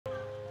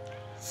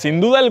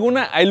Sin duda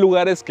alguna hay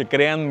lugares que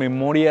crean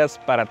memorias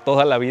para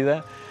toda la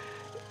vida,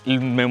 y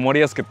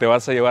memorias que te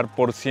vas a llevar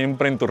por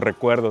siempre en tus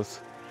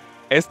recuerdos.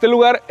 Este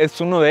lugar es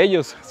uno de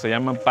ellos, se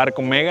llama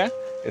Parque Omega,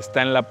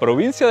 está en la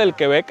provincia del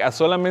Quebec, a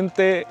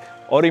solamente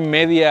hora y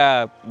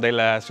media de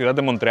la ciudad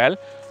de Montreal.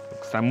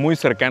 Está muy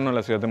cercano a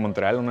la ciudad de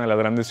Montreal, una de las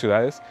grandes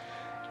ciudades.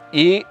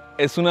 Y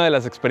es una de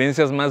las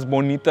experiencias más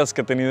bonitas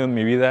que he tenido en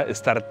mi vida,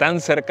 estar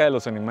tan cerca de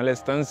los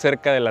animales, tan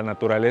cerca de la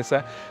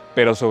naturaleza,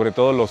 pero sobre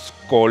todo los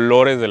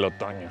colores del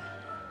otoño.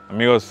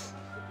 Amigos,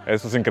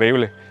 eso es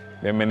increíble.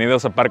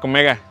 Bienvenidos a Parque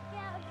Omega.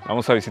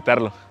 Vamos a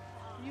visitarlo.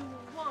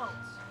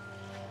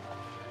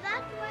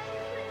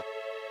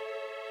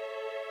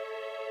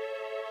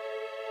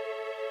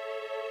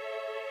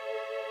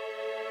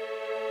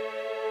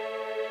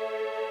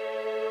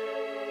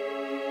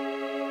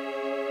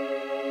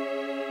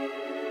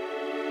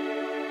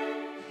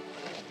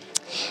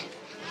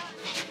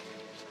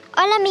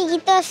 Hola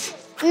amiguitos,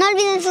 no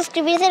olviden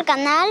suscribirse al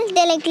canal,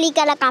 denle click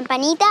a la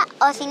campanita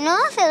o si no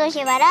se los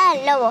llevará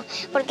al lobo,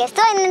 porque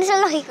estoy en el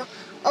zoológico,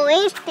 o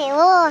este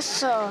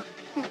oso.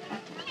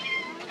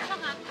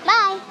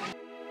 Bye.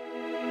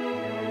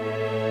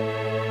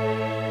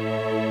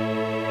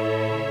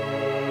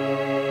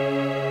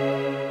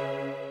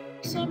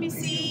 Show me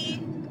see.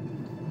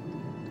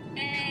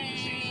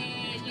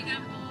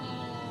 Llegamos.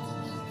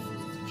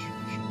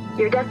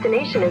 Your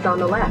destination is on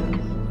the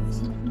left.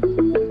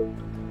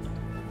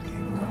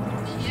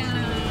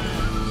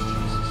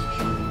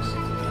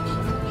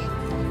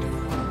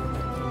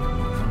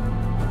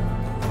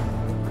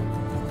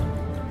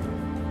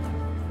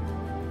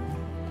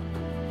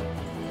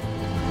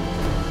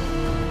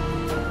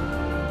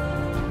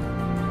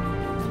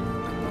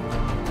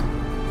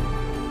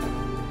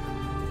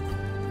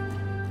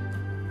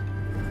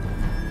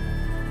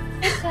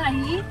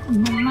 Ahí,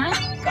 mamá.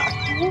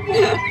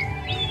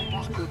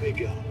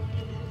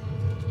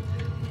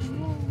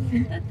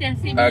 Siéntate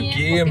así bien,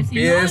 Aquí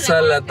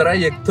empieza la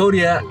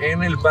trayectoria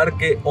en el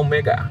Parque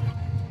Omega.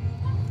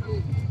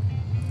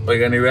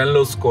 Oigan y vean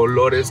los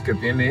colores que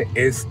tiene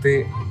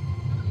este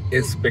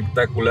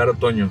espectacular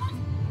otoño.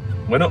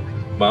 Bueno,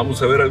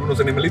 vamos a ver algunos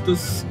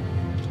animalitos.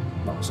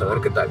 Vamos a ver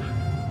qué tal.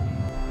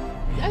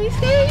 ¿Ya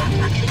viste?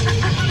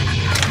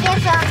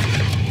 ¿Qué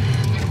son?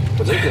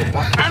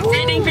 I'm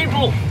feeding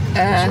people.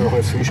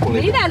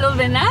 Mira, los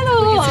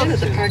venados.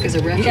 The park is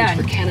a refuge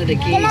for Canada ¿Qué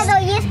le geese.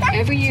 doy esta?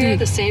 Every year,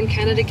 the same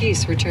Canada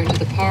geese return to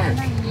the park.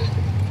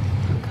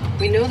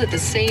 We know that the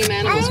same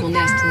animals will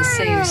nest in the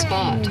same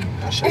spot.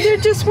 They're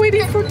just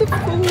waiting for the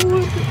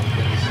food.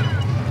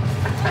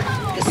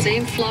 The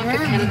same flock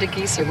of Canada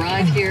geese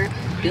arrive here,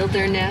 build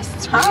their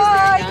nests, raise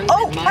their young,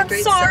 and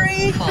migrate south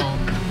in the fall.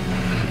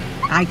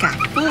 I got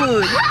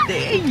food.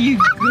 There you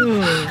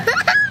go.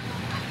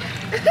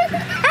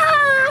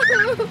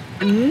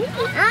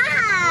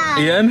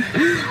 Ian,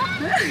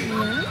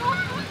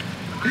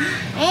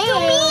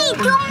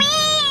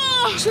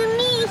 To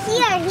me,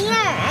 here,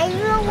 I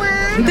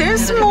want.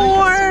 There's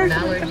more.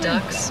 Mallard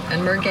ducks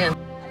and mergan.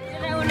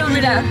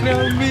 Mira.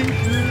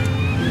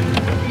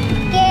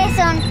 ¿Qué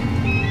son?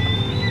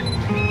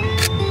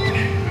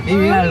 Y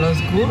mira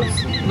los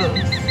goose.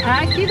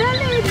 Aquí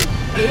dale.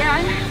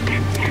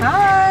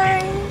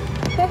 Hi.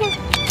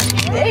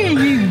 There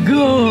you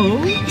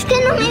go. Es que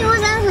no me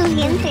gustan sus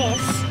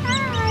dientes.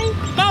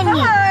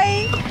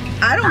 Hi.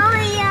 I don't.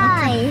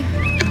 Ay.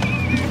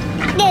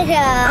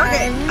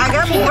 Okay, I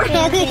got more.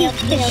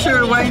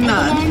 Sure, why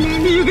not?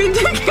 You can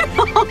take it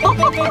all.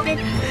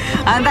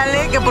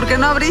 Ándale, que por qué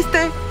no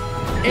abriste.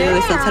 Ya le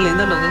están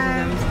saliendo los dos, ¿ya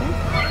viste?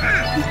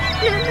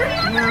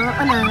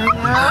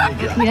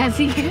 No. Mira,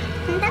 sigue.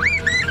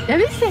 ¿Ya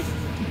viste?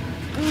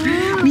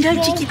 Mira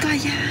el chiquito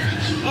allá.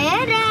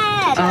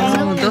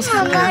 Era. Dos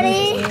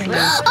colores.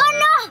 ¡Oh,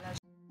 no!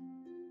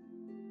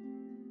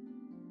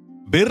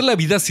 ver la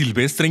vida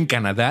silvestre en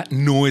Canadá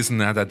no es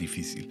nada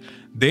difícil.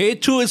 De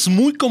hecho, es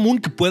muy común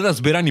que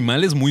puedas ver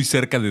animales muy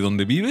cerca de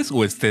donde vives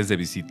o estés de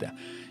visita.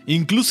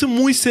 Incluso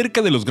muy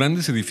cerca de los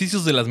grandes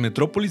edificios de las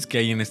metrópolis que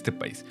hay en este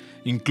país.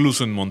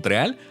 Incluso en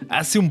Montreal,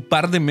 hace un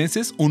par de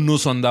meses un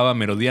oso andaba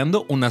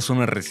merodeando una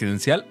zona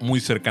residencial muy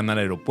cercana al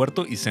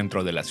aeropuerto y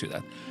centro de la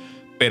ciudad.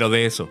 Pero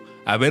de eso,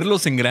 a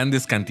verlos en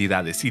grandes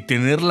cantidades y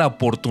tener la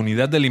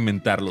oportunidad de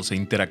alimentarlos e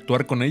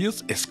interactuar con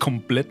ellos es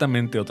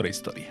completamente otra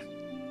historia.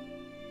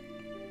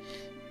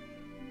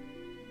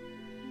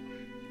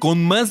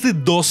 Con más de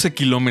 12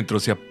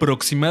 kilómetros y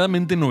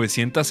aproximadamente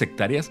 900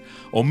 hectáreas,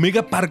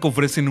 Omega Parc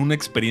ofrecen una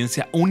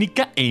experiencia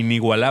única e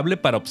inigualable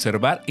para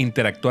observar e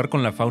interactuar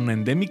con la fauna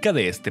endémica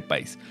de este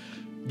país,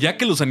 ya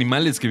que los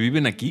animales que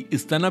viven aquí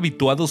están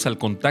habituados al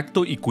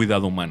contacto y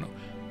cuidado humano,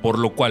 por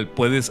lo cual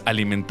puedes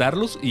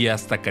alimentarlos y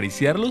hasta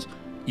acariciarlos,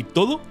 y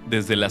todo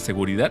desde la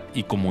seguridad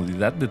y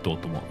comodidad de tu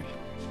automóvil.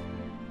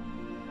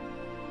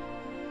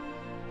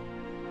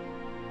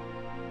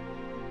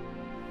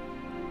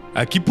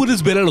 Aquí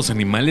puedes ver a los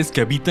animales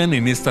que habitan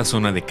en esta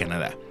zona de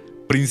Canadá,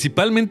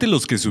 principalmente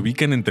los que se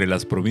ubican entre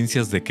las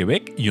provincias de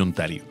Quebec y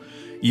Ontario,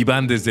 y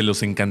van desde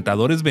los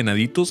encantadores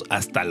venaditos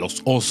hasta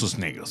los osos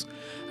negros.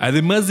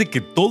 Además de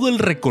que todo el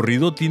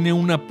recorrido tiene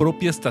una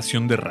propia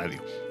estación de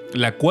radio,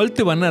 la cual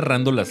te va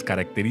narrando las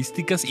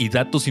características y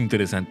datos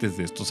interesantes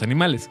de estos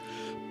animales.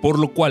 Por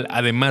lo cual,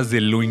 además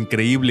de lo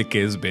increíble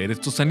que es ver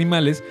estos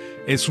animales,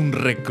 es un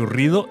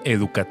recorrido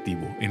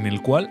educativo en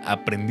el cual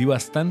aprendí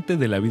bastante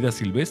de la vida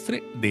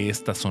silvestre de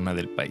esta zona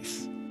del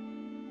país.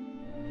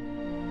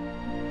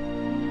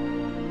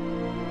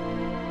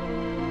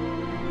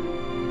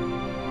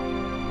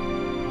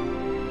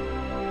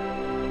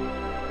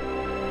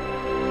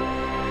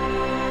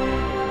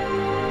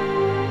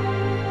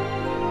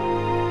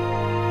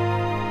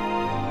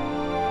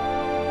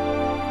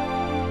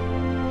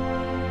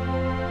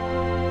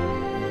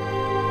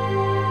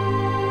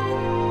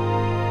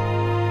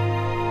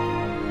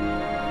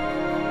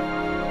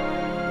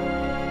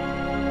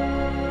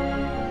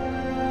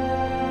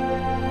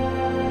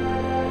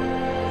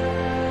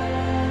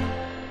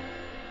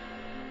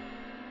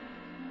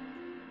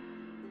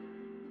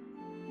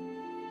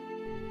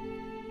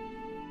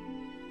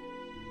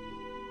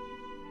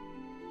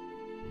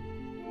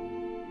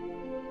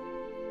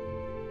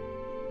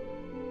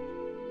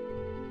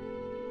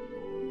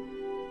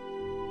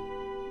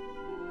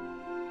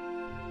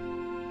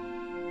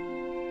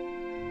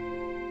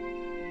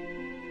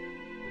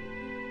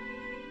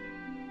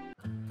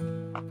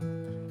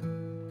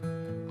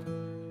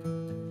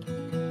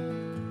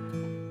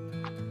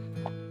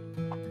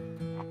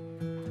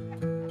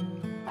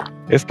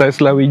 Esta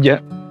es la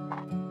villa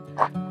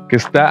que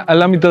está a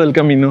la mitad del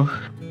camino,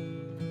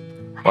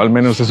 o al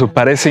menos eso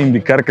parece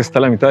indicar que está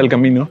a la mitad del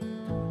camino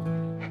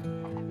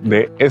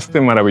de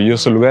este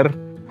maravilloso lugar.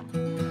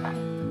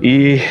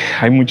 Y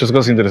hay muchas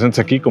cosas interesantes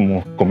aquí,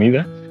 como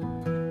comida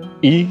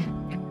y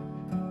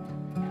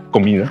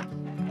comida.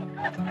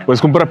 Puedes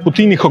comprar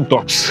poutine y hot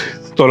dogs,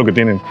 es todo lo que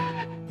tienen.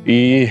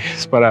 Y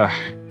es para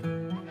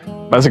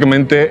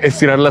básicamente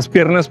estirar las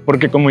piernas,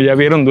 porque como ya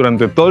vieron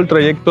durante todo el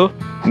trayecto,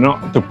 no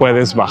te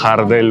puedes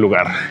bajar del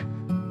lugar.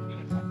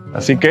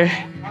 Así que,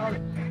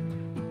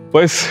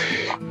 pues,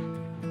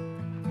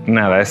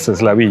 nada, esta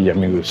es la villa,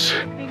 amigos.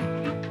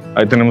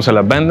 Ahí tenemos a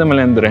la banda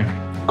malandra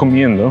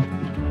comiendo.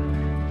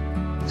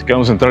 Así que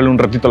vamos a entrarle un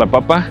ratito a la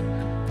papa.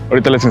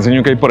 Ahorita les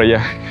enseño qué hay por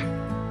allá.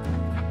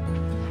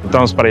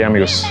 Vamos para allá,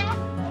 amigos.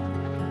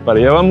 Para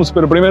allá vamos,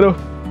 pero primero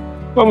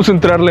vamos a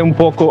entrarle un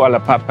poco a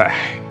la papa.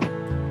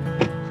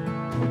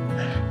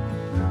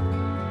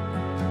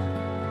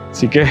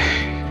 Así que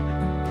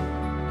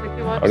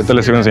ahorita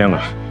les sigo enseñando.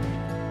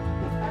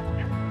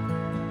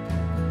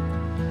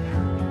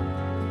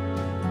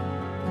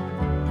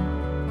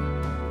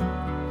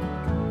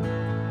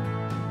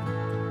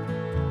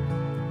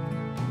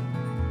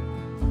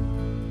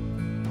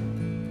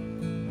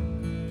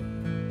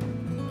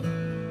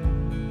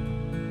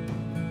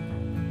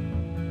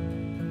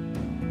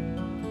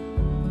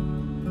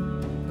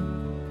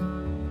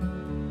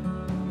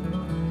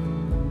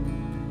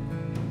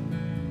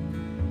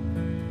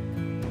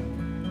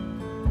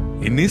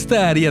 En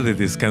esta área de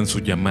descanso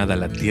llamada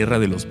la Tierra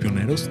de los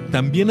Pioneros,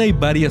 también hay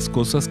varias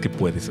cosas que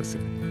puedes hacer.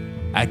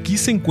 Aquí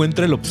se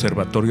encuentra el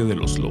observatorio de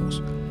los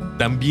lobos.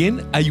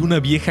 También hay una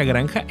vieja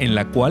granja en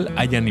la cual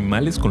hay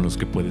animales con los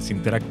que puedes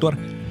interactuar.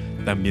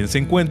 También se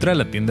encuentra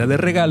la tienda de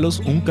regalos,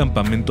 un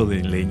campamento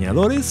de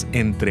leñadores,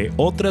 entre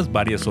otras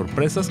varias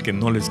sorpresas que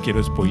no les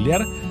quiero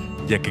spoilear,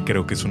 ya que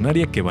creo que es un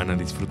área que van a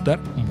disfrutar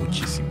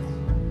muchísimo.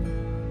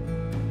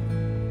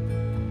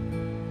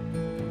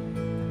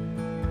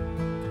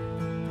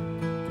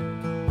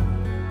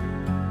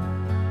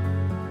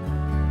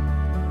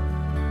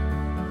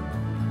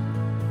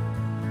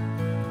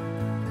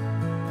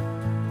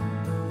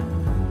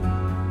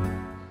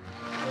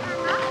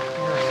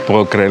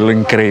 Puedo creer lo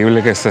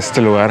increíble que está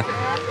este lugar,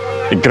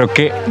 y creo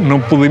que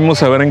no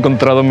pudimos haber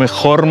encontrado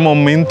mejor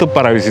momento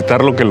para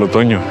visitarlo que el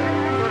otoño.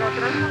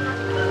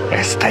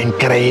 Está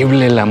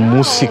increíble la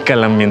música,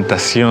 la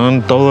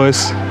ambientación, todo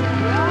es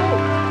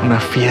una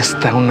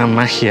fiesta, una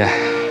magia.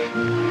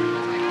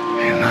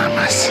 Nada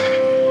más.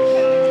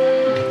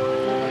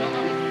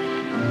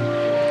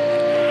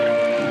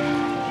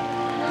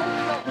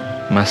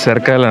 Más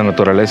cerca de la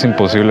naturaleza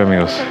imposible,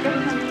 amigos.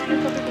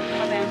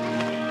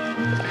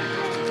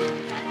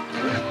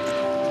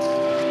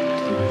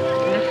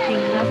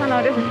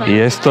 Y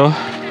esto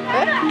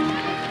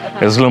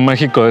es lo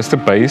mágico de este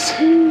país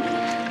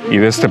y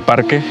de este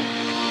parque.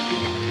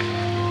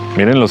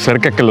 Miren lo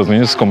cerca que los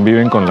niños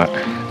conviven con la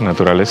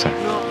naturaleza.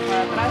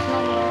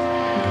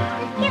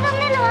 ¿Dónde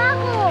lo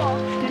hago?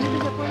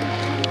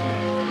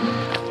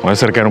 Voy a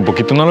acercar un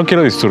poquito, no lo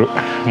quiero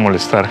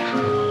molestar.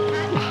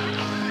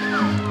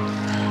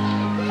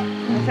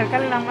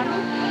 Acércale la mano.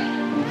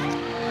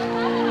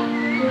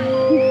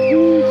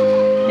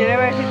 Quiere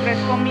ver si traes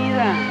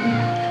comida.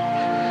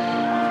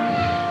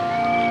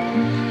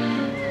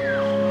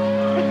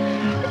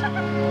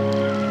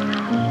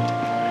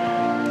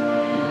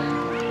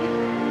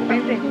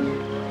 Vente.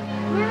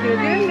 Si lo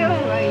tienes lejos,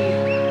 va a ir.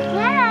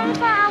 Mira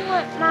esa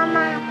agua,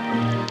 mamá.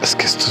 Es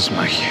que esto es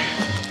magia.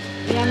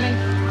 Dígame.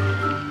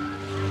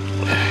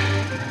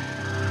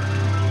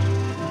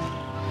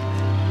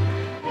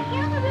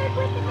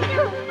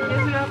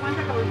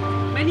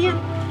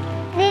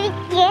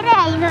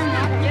 ahí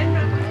donde.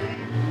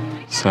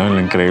 ¿Saben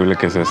lo increíble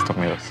que es esto,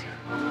 amigos?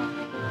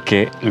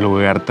 Qué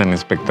lugar tan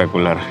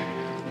espectacular.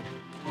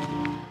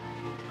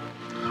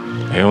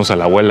 Ahí vemos a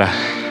la abuela.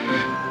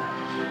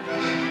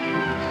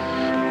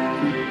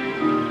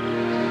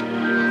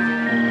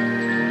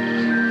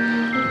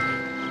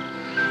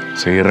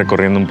 Seguir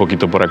recorriendo un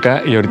poquito por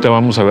acá y ahorita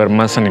vamos a ver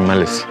más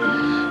animales.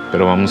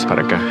 Pero vamos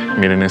para acá.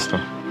 Miren esto.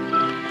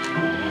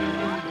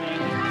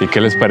 ¿Y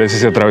qué les parece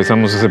si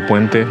atravesamos ese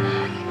puente?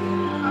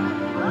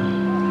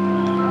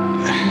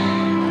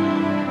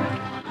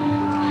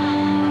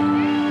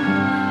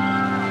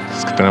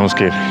 Es que tenemos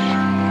que ir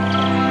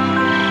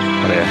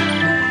para allá.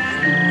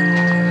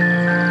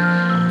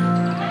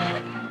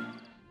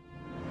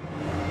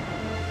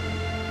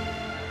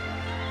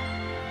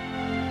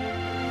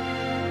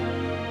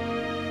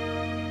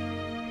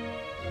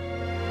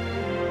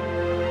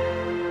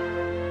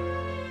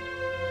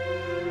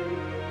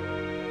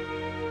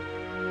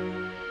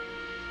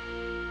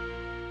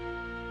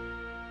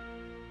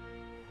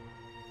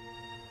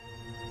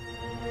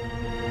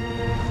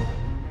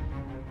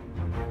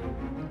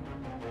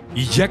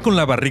 Y ya con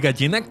la barriga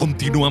llena,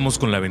 continuamos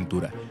con la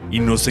aventura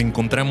y nos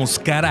encontramos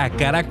cara a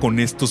cara con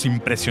estos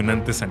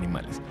impresionantes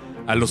animales,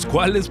 a los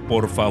cuales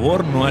por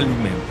favor no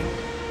alimenten.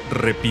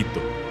 Repito,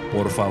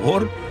 por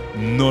favor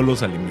no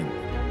los alimenten.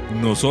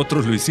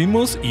 Nosotros lo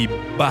hicimos y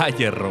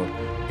vaya error.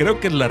 Creo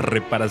que las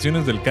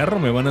reparaciones del carro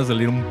me van a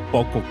salir un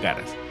poco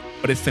caras.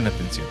 Presten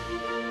atención.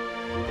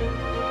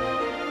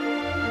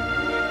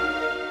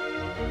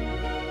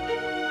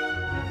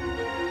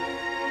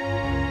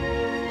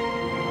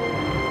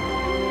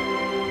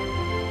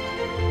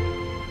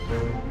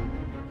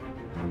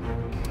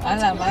 A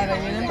la madre,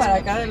 vienen para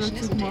acá de los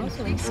chismosos.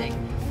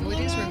 Though it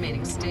is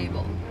remaining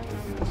stable.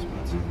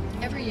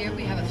 Every year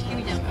we have a few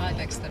young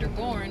ibex that are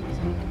born,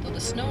 though the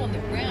snow on the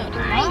ground and the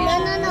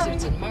occasional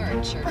blizzards in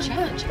March are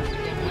challenging for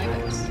young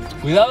ibex.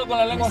 Cuidado con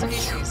la lengua. The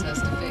species has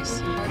to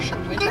face harsher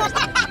winters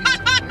than it's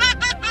used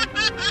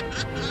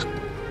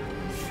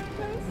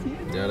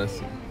to. Y ahora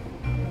sí.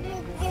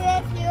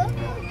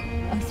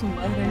 A su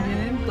madre,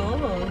 vienen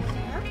todos.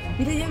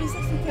 Mira, ya viste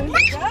si te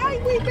ves. ¡Ay,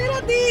 güey,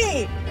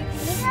 espérate!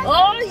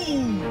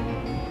 ¡Ay!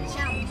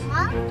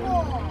 Ay,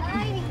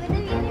 mi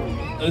cuenta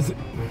viene.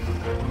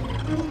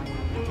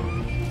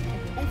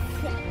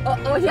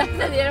 Oh, ya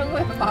se dieron,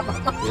 güey, papá.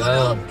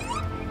 Cuidado.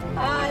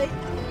 Ay,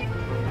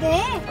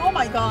 ¿Qué? oh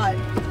my god.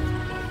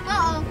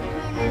 Oh,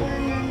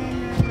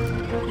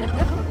 ¿Ya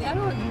te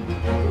rodearon?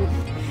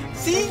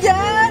 ¡Sí,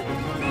 ya!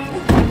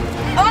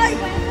 ¡Ay!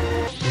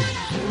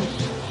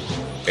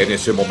 En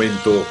ese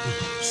momento,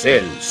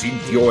 Cell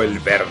sintió el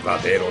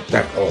verdadero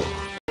terror.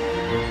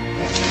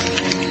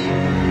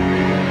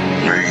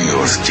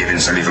 Ellos quieren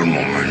salir un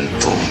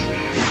momento.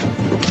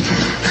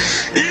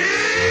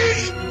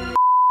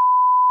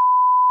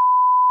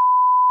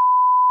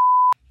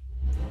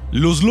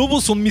 Los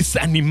lobos son mis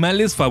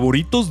animales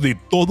favoritos de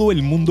todo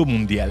el mundo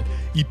mundial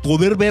y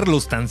poder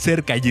verlos tan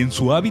cerca y en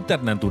su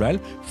hábitat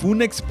natural fue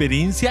una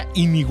experiencia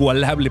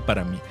inigualable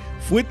para mí.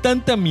 Fue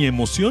tanta mi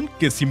emoción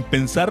que sin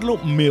pensarlo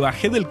me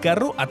bajé del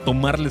carro a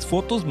tomarles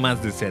fotos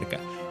más de cerca.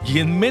 Y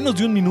en menos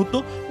de un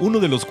minuto, uno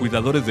de los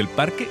cuidadores del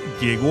parque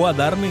llegó a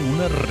darme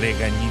una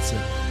regañiza.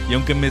 Y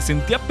aunque me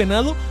sentí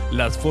apenado,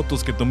 las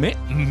fotos que tomé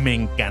me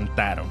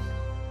encantaron.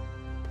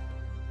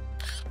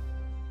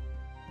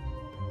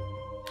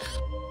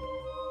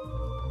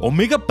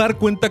 Omega Parc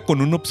cuenta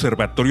con un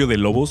observatorio de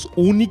lobos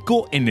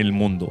único en el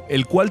mundo,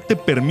 el cual te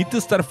permite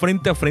estar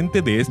frente a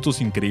frente de estos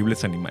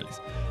increíbles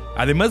animales.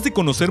 Además de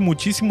conocer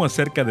muchísimo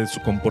acerca de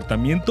su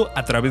comportamiento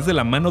a través de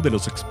la mano de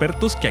los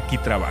expertos que aquí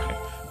trabajan,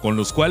 con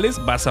los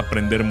cuales vas a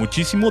aprender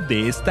muchísimo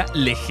de esta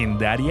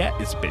legendaria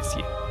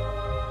especie.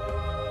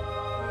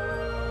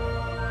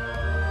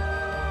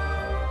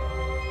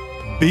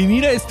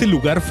 Venir a este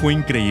lugar fue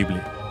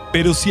increíble,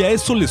 pero si a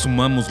eso le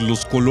sumamos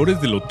los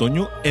colores del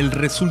otoño, el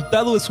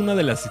resultado es una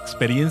de las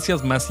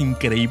experiencias más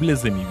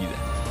increíbles de mi vida,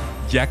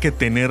 ya que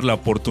tener la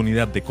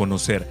oportunidad de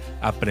conocer,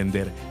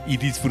 aprender y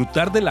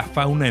disfrutar de la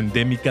fauna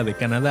endémica de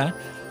Canadá,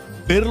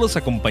 verlos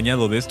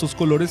acompañado de estos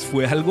colores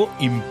fue algo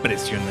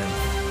impresionante.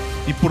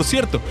 Y por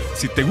cierto,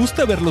 si te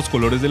gusta ver los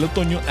colores del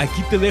otoño,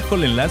 aquí te dejo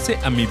el enlace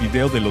a mi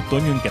video del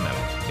otoño en Canadá,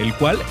 el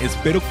cual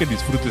espero que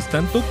disfrutes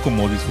tanto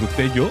como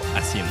disfruté yo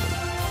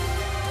haciéndolo.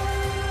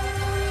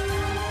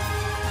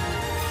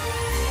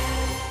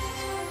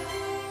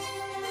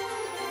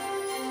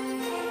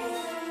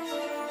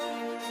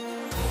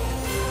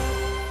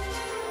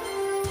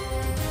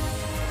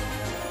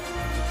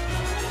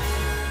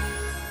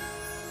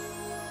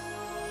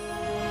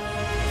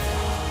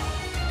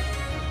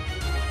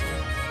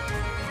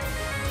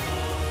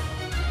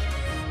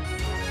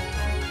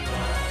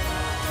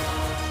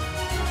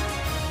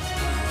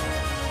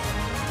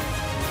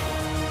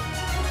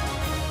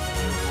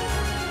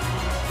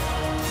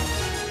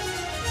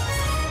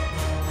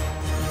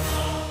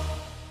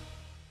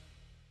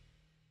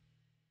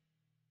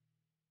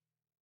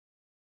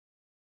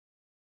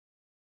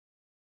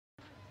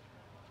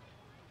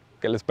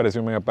 ¿Qué les pareció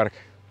Omega Parc?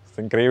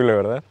 Está increíble,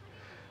 ¿verdad?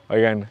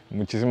 Oigan,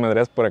 muchísimas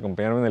gracias por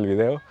acompañarme en el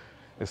video.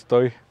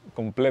 Estoy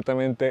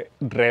completamente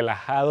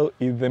relajado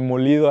y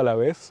demolido a la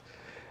vez.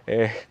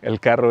 El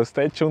carro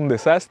está hecho un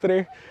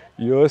desastre,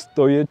 yo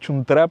estoy hecho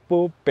un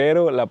trapo,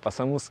 pero la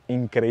pasamos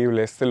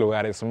increíble. Este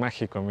lugar es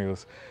mágico,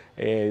 amigos.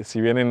 Si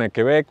vienen a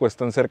Quebec o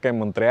están cerca de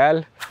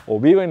Montreal, o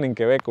viven en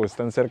Quebec o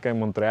están cerca de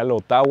Montreal o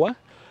Ottawa,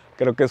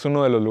 creo que es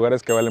uno de los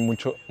lugares que vale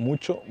mucho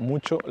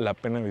la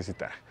pena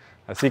visitar.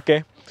 Así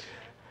que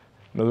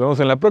nos vemos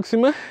en la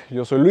próxima.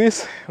 Yo soy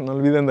Luis. No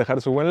olviden dejar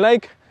su buen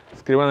like.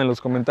 Escriban en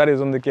los comentarios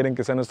dónde quieren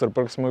que sea nuestro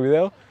próximo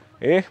video.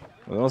 Y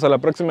nos vemos a la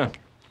próxima.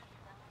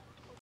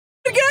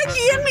 ¿Qué aquí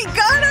en mi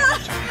cara?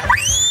 ¡Se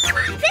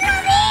lo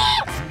vi!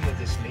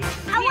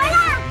 ¡Abuela!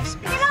 ¡Se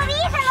lo vi!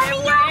 ¡Se lo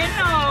vi yo!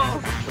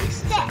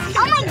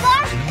 ¡Oh my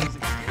God!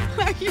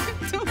 Ay,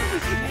 tú.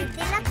 Metí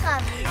la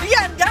cabeza.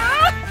 ¡Ya, ya!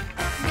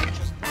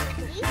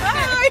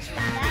 ¡Ay!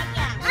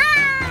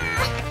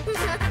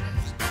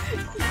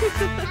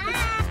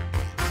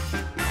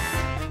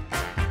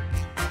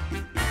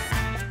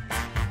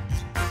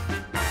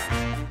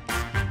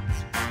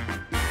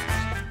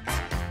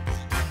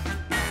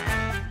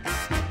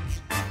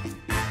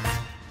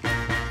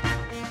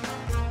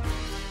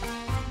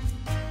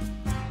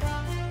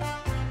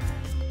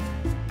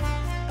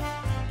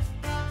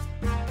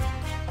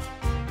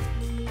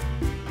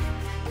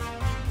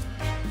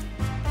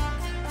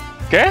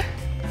 ¿Qué?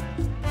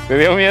 ¿Te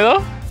dio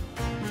miedo?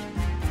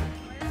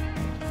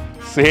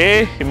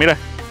 Sí, mira.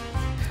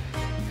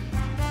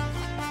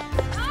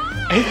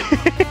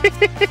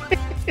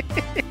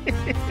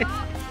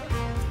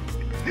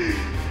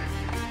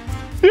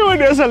 Yo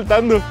venía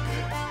saltando.